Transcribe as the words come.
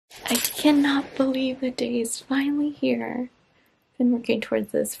I cannot believe the day is finally here. Been working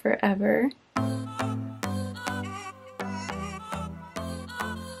towards this forever.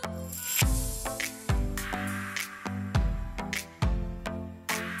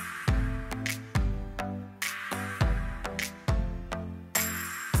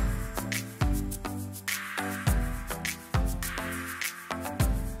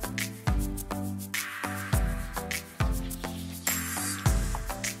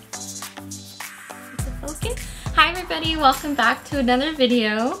 Okay. Hi everybody, welcome back to another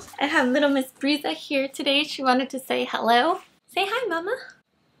video. I have little Miss Breeza here today. She wanted to say hello. Say hi, Mama.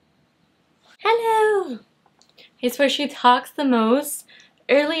 Hello. It's where she talks the most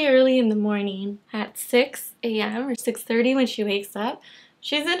early in the morning at 6 a.m. or 6:30 when she wakes up.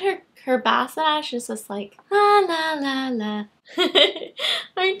 She's in her bath and she's just like la la la la.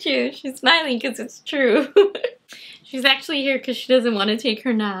 Aren't you? She's smiling because it's true. She's actually here because she doesn't want to take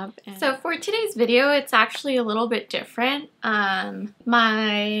her nap. So for today's video, it's actually a little bit different.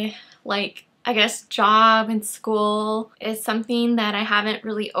 My, I guess, job and school is something that I haven't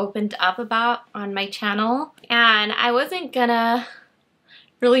really opened up about on my channel. And I wasn't gonna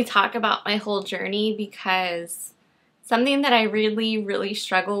really talk about my whole journey because something that I really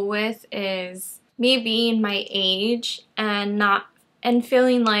struggle with is me being my age and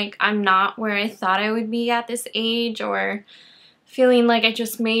feeling like I'm not where I thought I would be at this age, or feeling like I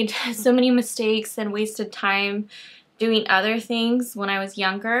just made so many mistakes and wasted time doing other things when I was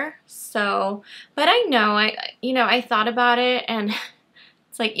younger. So, but I know, I thought about it, and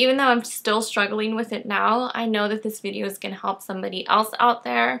it's like, even though I'm still struggling with it now, I know that this video is going to help somebody else out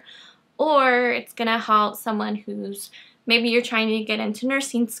there, or it's going to help someone who's maybe you're trying to get into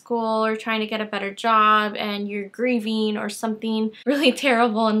nursing school or trying to get a better job and you're grieving or something really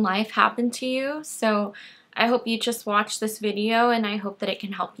terrible in life happened to you. So I hope you just watch this video and I hope that it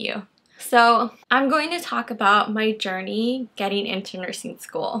can help you. So I'm going to talk about my journey getting into nursing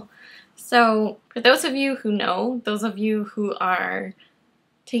school. So for those of you who know, those of you who are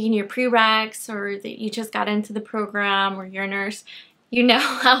taking your prereqs or that you just got into the program or you're a nurse, you know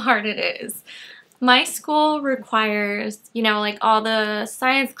how hard it is. My school requires, all the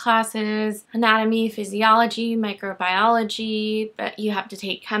science classes, anatomy, physiology, microbiology, but you have to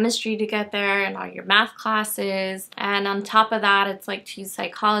take chemistry to get there and all your math classes. And on top of that, it's like 2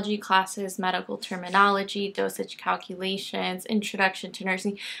 psychology classes, medical terminology, dosage calculations, introduction to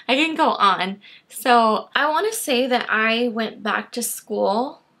nursing. I can go on. So I want to say that I went back to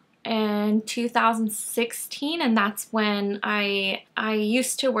school in 2016, and that's when I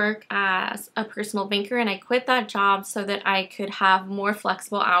used to work as a personal banker, and I quit that job so that I could have more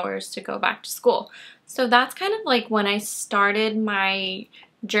flexible hours to go back to school. So that's kind of like when I started my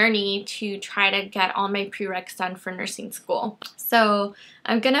journey to try to get all my prereqs done for nursing school. So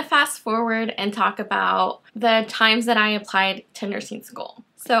I'm gonna fast forward and talk about the times that I applied to nursing school.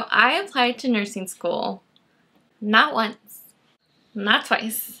 So I applied to nursing school not once, not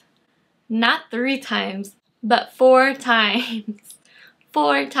twice, not 3 times, but 4 times.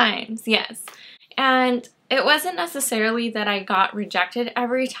 4 times, yes. And it wasn't necessarily that I got rejected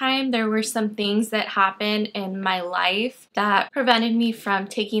every time. There were some things that happened in my life that prevented me from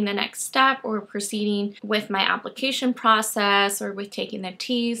taking the next step or proceeding with my application process or with taking the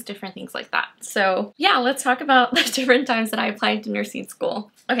T's, different things like that. So yeah, let's talk about the different times that I applied to nursing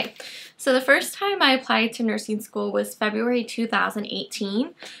school. Okay, so the first time I applied to nursing school was February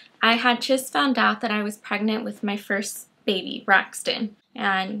 2018. I had just found out that I was pregnant with my first baby, Braxton.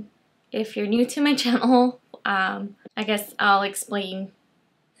 And if you're new to my channel, I guess I'll explain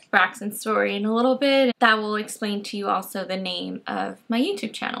Braxton's story in a little bit. That will explain to you also the name of my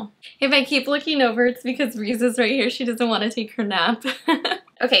YouTube channel. If I keep looking over, it's because Breeza's right here. She doesn't want to take her nap.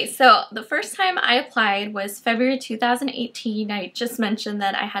 Okay, so the first time I applied was February 2018. I just mentioned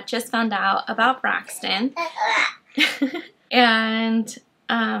that I had just found out about Braxton. And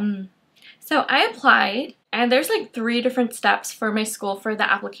so I applied, and there's like 3 different steps for my school for the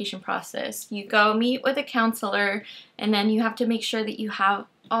application process. You go meet with a counselor, and then you have to make sure that you have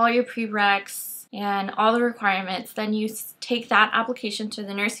all your prereqs and all the requirements. Then you take that application to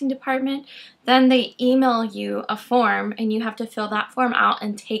the nursing department. Then they email you a form, and you have to fill that form out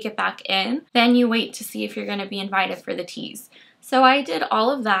and take it back in. Then you wait to see if you're going to be invited for the T's. So I did all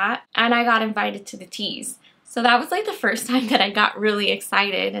of that, and I got invited to the T's. So that was like the first time that I got really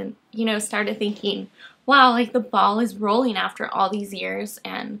excited and, started thinking, wow, like the ball is rolling after all these years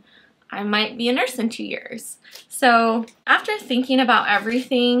and I might be a nurse in 2 years. So after thinking about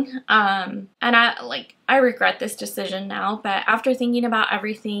everything, and I regret this decision now, but after thinking about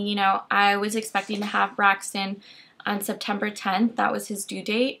everything, I was expecting to have Braxton on September 10th. That was his due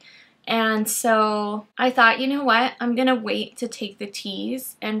date. And so I thought, you know what, I'm gonna wait to take the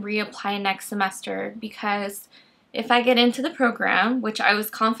T's and reapply next semester, because if I get into the program, which I was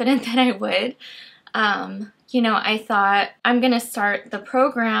confident that I would, you know, I thought I'm gonna start the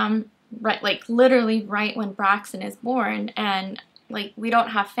program right, like literally right when Braxton is born, and like we don't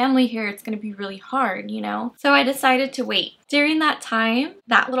have family here, it's gonna be really hard, you know? So I decided to wait. During that time,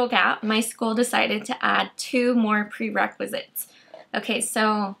 that little gap, my school decided to add 2 more prerequisites. Okay,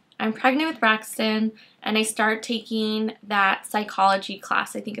 so I'm pregnant with Braxton, and I start taking that psychology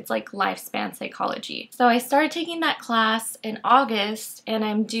class. I think it's like lifespan psychology. So I started taking that class in August, and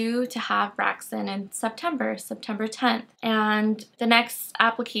I'm due to have Braxton in September 10th. And the next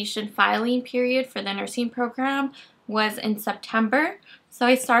application filing period for the nursing program was in September. So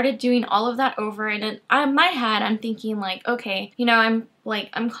I started doing all of that over, and in my head, I'm thinking like, okay, you know,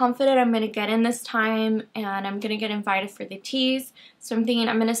 I'm confident I'm gonna get in this time, and I'm gonna get invited for the T's. So I'm thinking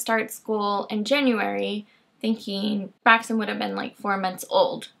I'm gonna start school in January, thinking Braxton would have been like 4 months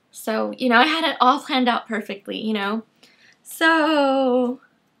old. So, you know, I had it all planned out perfectly, you know? So,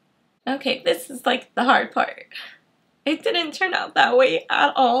 okay, this is like the hard part. It didn't turn out that way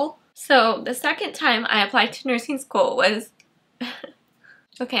at all. So the second time I applied to nursing school was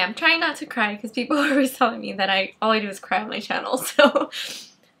okay, I'm trying not to cry because people are always telling me that all I do is cry on my channel. So,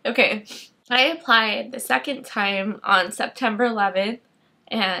 okay, I applied the second time on September 11th,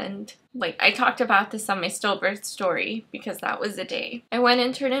 and like I talked about this on my stillbirth story because that was the day. I went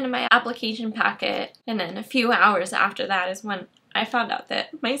and turned in my application packet, and then a few hours after that is when I found out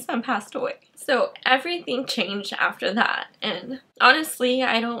that my son passed away. So everything changed after that, and honestly,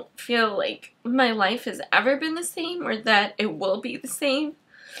 I don't feel like my life has ever been the same or that it will be the same.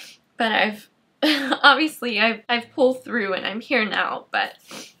 But I've pulled through, and I'm here now. But,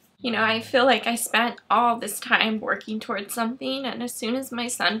 you know, I feel like I spent all this time working towards something, and as soon as my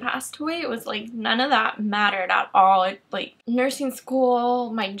son passed away, it was like none of that mattered at all. Like nursing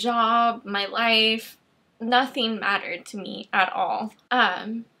school, my job, my life, nothing mattered to me at all.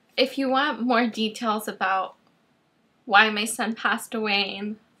 If you want more details about why my son passed away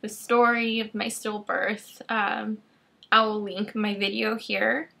and the story of my stillbirth, I will link my video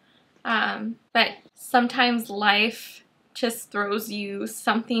here. But sometimes life just throws you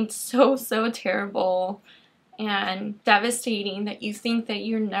something so terrible and devastating that you think that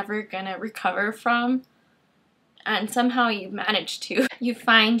you're never gonna recover from, and somehow you manage to. You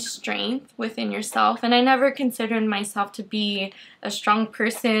find strength within yourself, and I never considered myself to be a strong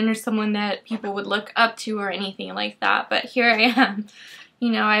person or someone that people would look up to or anything like that, but here I am.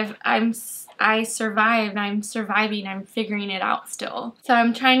 You know, I survived, I'm surviving, I'm figuring it out still. So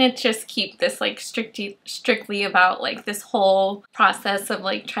I'm trying to just keep this like strictly about like this whole process of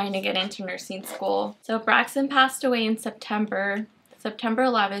like trying to get into nursing school. So Braxton passed away in September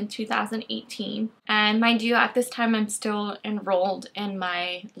 11, 2018. And mind you, at this time I'm still enrolled in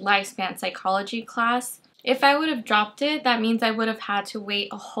my lifespan psychology class. If I would have dropped it, that means I would have had to wait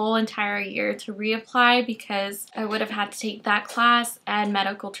a whole entire year to reapply, because I would have had to take that class and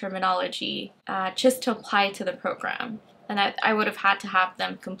medical terminology just to apply to the program. And I would have had to have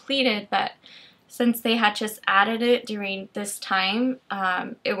them completed, but since they had just added it during this time,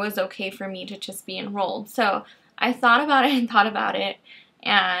 it was okay for me to just be enrolled. So I thought about it and thought about it,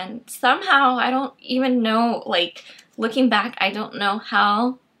 and somehow, I don't even know, like looking back, I don't know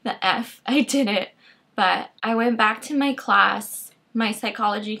how the F I did it. But I went back to my class, my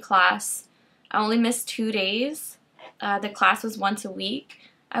psychology class. I only missed 2 days. The class was once a week.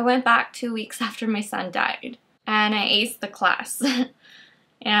 I went back 2 weeks after my son died, and I aced the class.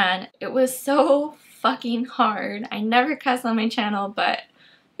 And it was so fucking hard. I never cuss on my channel, but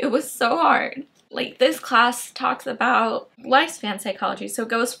it was so hard. Like, this class talks about lifespan psychology, so it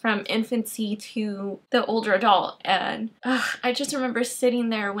goes from infancy to the older adult. And I just remember sitting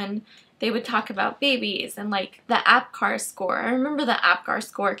there when they would talk about babies and like the APGAR score. I remember the APGAR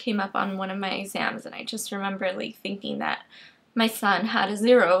score came up on one of my exams, and I just remember like thinking that my son had a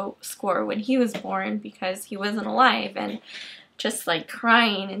 0 score when he was born because he wasn't alive, and just like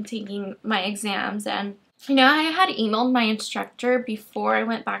crying and taking my exams. And you know, I had emailed my instructor before I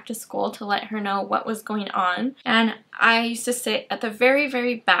went back to school to let her know what was going on, and I used to sit at the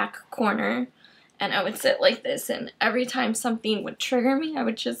very back corner, and I would sit like this, and every time something would trigger me, I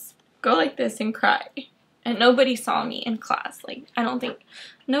would just go like this and cry. And nobody saw me in class. Like, I don't think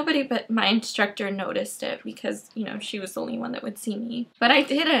nobody but my instructor noticed it, because, you know, she was the only one that would see me. But I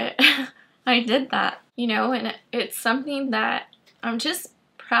did it. I did that, you know, and it's something that I'm just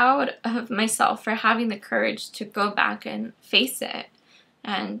proud of myself for having the courage to go back and face it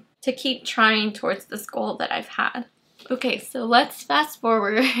and to keep trying towards this goal that I've had. Okay, so let's fast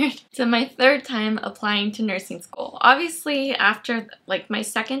forward to my third time applying to nursing school. Obviously, after like my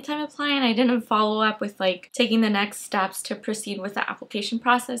second time applying, I didn't follow up with like taking the next steps to proceed with the application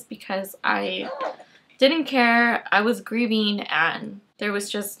process because I didn't care. I was grieving and there was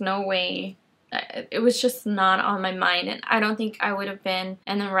just no way. It was just not on my mind, and I don't think I would have been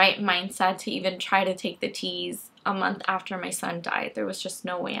in the right mindset to even try to take the T's a month after my son died. There was just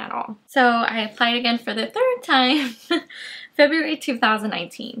no way at all. So I applied again for the third time, February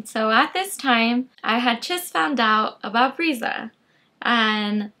 2019. So at this time, I had just found out about Brisa.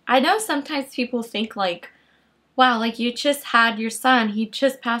 And I know sometimes people think like, wow, like you just had your son, he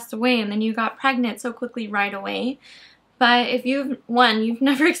just passed away, and then you got pregnant so quickly right away. But if you've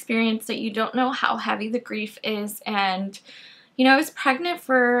never experienced it, you don't know how heavy the grief is. And, you know, I was pregnant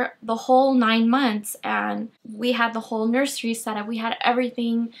for the whole 9 months and we had the whole nursery set up. We had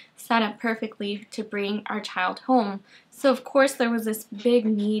everything set up perfectly to bring our child home. So of course there was this big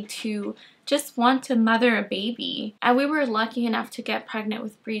need to just want to mother a baby. And we were lucky enough to get pregnant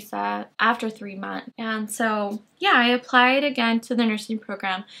with Brisa after 3 months. And so, yeah, I applied again to the nursing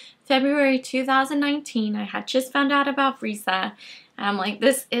program. February 2019, I had just found out about Brisa. And I'm like,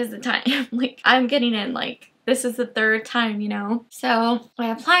 this is the time. Like, I'm getting in. Like, this is the third time, you know? So I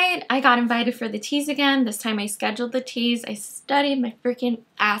applied. I got invited for the T's again. This time I scheduled the T's. I studied my freaking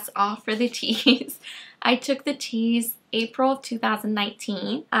ass off for the T's. I took the T's April of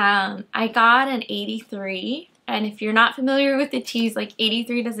 2019. I got an 83. And if you're not familiar with the T's, like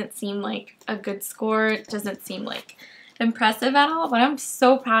 83 doesn't seem like a good score. It doesn't seem like impressive at all, but I'm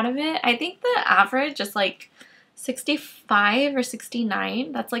so proud of it. I think the average is like 65 or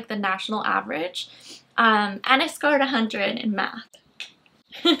 69. That's like the national average. And I scored 100 in math.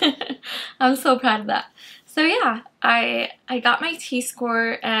 I'm so proud of that. So yeah, I got my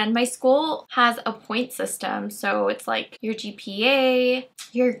T-score, and my school has a point system. So it's like your GPA,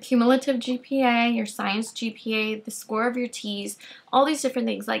 your cumulative GPA, your science GPA, the score of your T's, all these different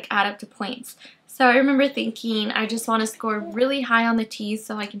things like add up to points. So I remember thinking I just want to score really high on the T's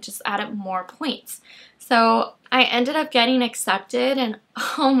so I can just add up more points. So I ended up getting accepted, and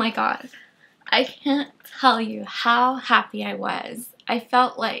oh my god, I can't tell you how happy I was. I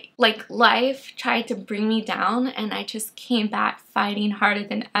felt like life tried to bring me down, and I just came back fighting harder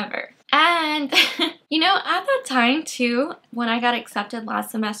than ever. And, you know, at that time too, when I got accepted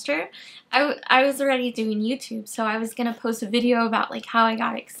last semester, I was already doing YouTube. So I was going to post a video about like how I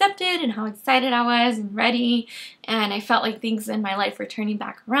got accepted and how excited I was and ready. And I felt like things in my life were turning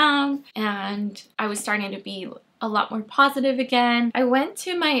back around, and I was starting to be a lot more positive again. I went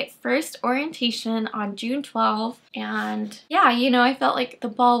to my first orientation on June 12th, and yeah, you know, I felt like the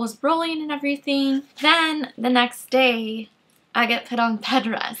ball was rolling and everything. Then the next day, I get put on bed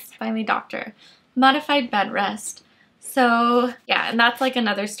rest by my doctor. Modified bed rest. So yeah, and that's like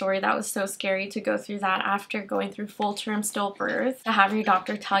another story. That was so scary to go through that after going through full-term stillbirth. To have your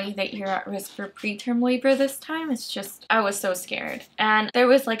doctor tell you that you're at risk for preterm labor this time, it's just, I was so scared. And there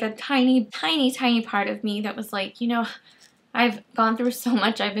was like a tiny part of me that was like, you know, I've gone through so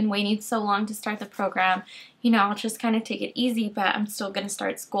much. I've been waiting so long to start the program. You know, I'll just kind of take it easy, but I'm still going to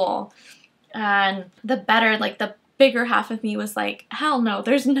start school. And the bigger half of me was like, hell no,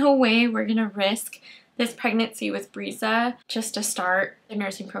 there's no way we're going to risk this pregnancy with Brisa just to start the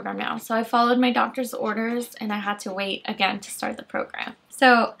nursing program now. So I followed my doctor's orders, and I had to wait again to start the program.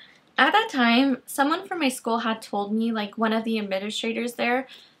 So at that time, someone from my school had told me, like one of the administrators there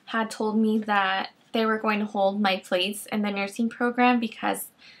had told me that they were going to hold my place in the nursing program because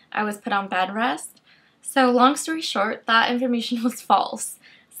I was put on bed rest. So long story short, that information was false.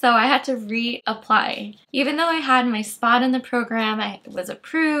 So I had to reapply. Even though I had my spot in the program, I was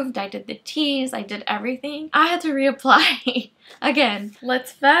approved, I did the T's, I did everything, I had to reapply again.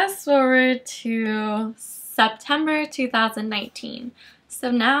 Let's fast forward to September 2019.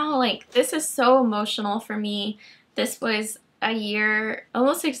 So now, like, this is so emotional for me. This was a year,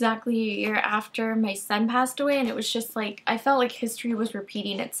 almost exactly a year after my son passed away, and it was just like, I felt like history was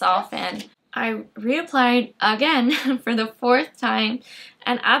repeating itself, and I reapplied again for the fourth time.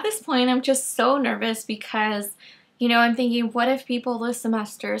 And at this point, I'm just so nervous because, you know, I'm thinking, what if people this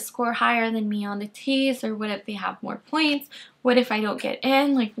semester score higher than me on the T's? Or what if they have more points? What if I don't get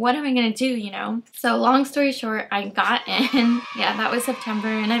in? Like, what am I going to do, you know? So long story short, I got in. Yeah, that was September,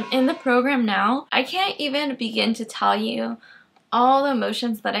 and I'm in the program now. I can't even begin to tell you all the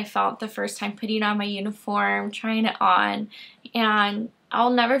emotions that I felt the first time putting on my uniform, trying it on, and I'll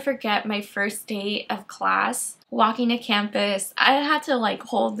never forget my first day of class, walking to campus. I had to like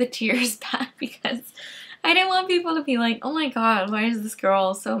hold the tears back because I didn't want people to be like, oh my god, why is this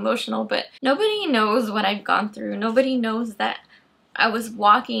girl so emotional? But nobody knows what I've gone through. Nobody knows that I was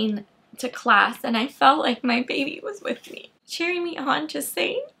walking to class and I felt like my baby was with me, cheering me on, just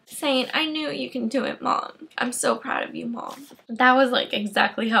saying, I knew you can do it, Mom. I'm so proud of you, Mom. That was like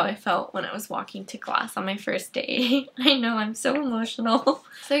exactly how I felt when I was walking to class on my first day. I know, I'm so emotional.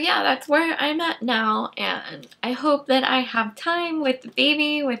 So yeah, that's where I'm at now, and I hope that I have time with the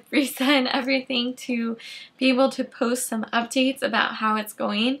baby, with Risa and everything, to be able to post some updates about how it's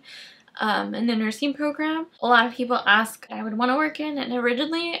going in the nursing program. A lot of people ask I would want to work in, and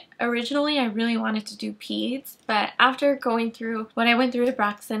originally I really wanted to do peds, but after going through what I went through with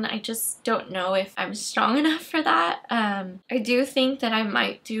Braxton, I just don't know if I'm strong enough for that. I do think that I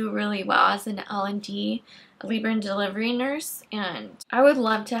might do really well as an L&D, a labor and delivery nurse, and I would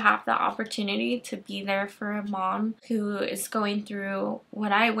love to have the opportunity to be there for a mom who is going through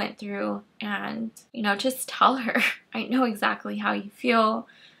what I went through, and, you know, just tell her, I know exactly how you feel,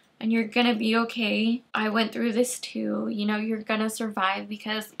 and you're gonna be okay. I went through this too. You know, you're gonna survive,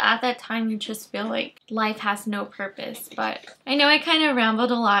 because at that time you just feel like life has no purpose. But I know I kind of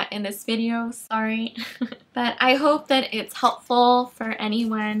rambled a lot in this video, sorry. But I hope that it's helpful for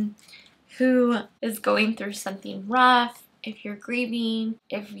anyone who is going through something rough. If you're grieving,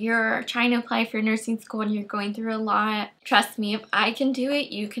 if you're trying to apply for nursing school and you're going through a lot, trust me, if I can do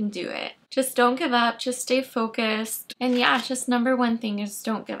it, you can do it. Just don't give up, just stay focused. And yeah, just number one thing is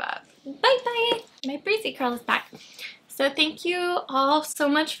don't give up. Bye-bye! My breezy curl is back. So thank you all so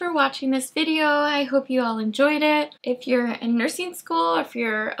much for watching this video. I hope you all enjoyed it. If you're in nursing school, if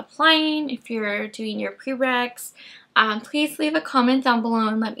you're applying, if you're doing your prereqs, please leave a comment down below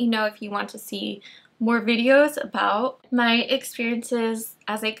and let me know if you want to see more videos about my experiences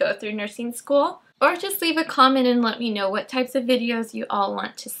as I go through nursing school. Or just leave a comment and let me know what types of videos you all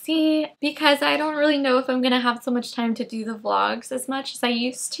want to see, because I don't really know if I'm going to have so much time to do the vlogs as much as I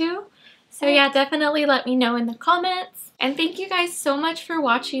used to. So yeah, definitely let me know in the comments. And thank you guys so much for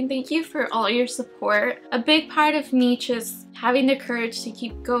watching. Thank you for all your support. A big part of me just having the courage to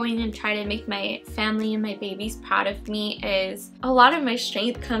keep going and try to make my family and my babies proud of me is a lot of my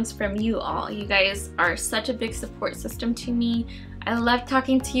strength comes from you all. You guys are such a big support system to me. I love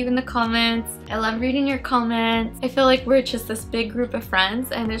talking to you in the comments. I love reading your comments. I feel like we're just this big group of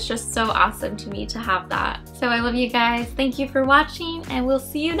friends, and it's just so awesome to me to have that. So I love you guys. Thank you for watching, and we'll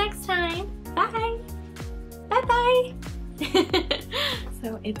see you next time. Bye! Bye-bye!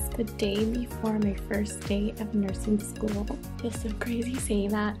 So it's the day before my first day of nursing school. Feels so crazy saying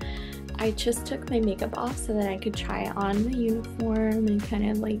that. I just took my makeup off so that I could try on my uniform and kind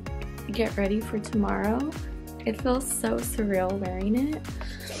of like get ready for tomorrow. It feels so surreal wearing it.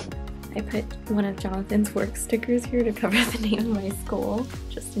 I put one of Jonathan's work stickers here to cover the name of my school,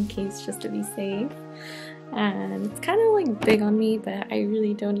 just in case, just to be safe. And it's kind of like big on me, but I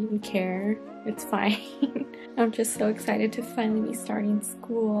really don't even care. It's fine. I'm just so excited to finally be starting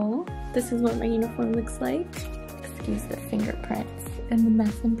school. This is what my uniform looks like. Excuse the fingerprints and the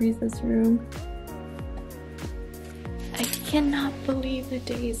mess in Breeze's room. I cannot believe the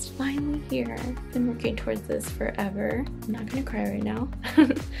day is finally here. I've been working towards this forever. I'm not gonna cry right now.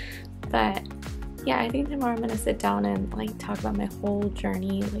 But yeah, I think tomorrow I'm gonna sit down and like talk about my whole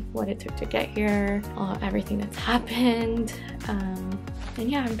journey, like what it took to get here, everything that's happened. And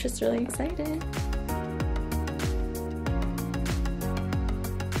yeah, I'm just really excited.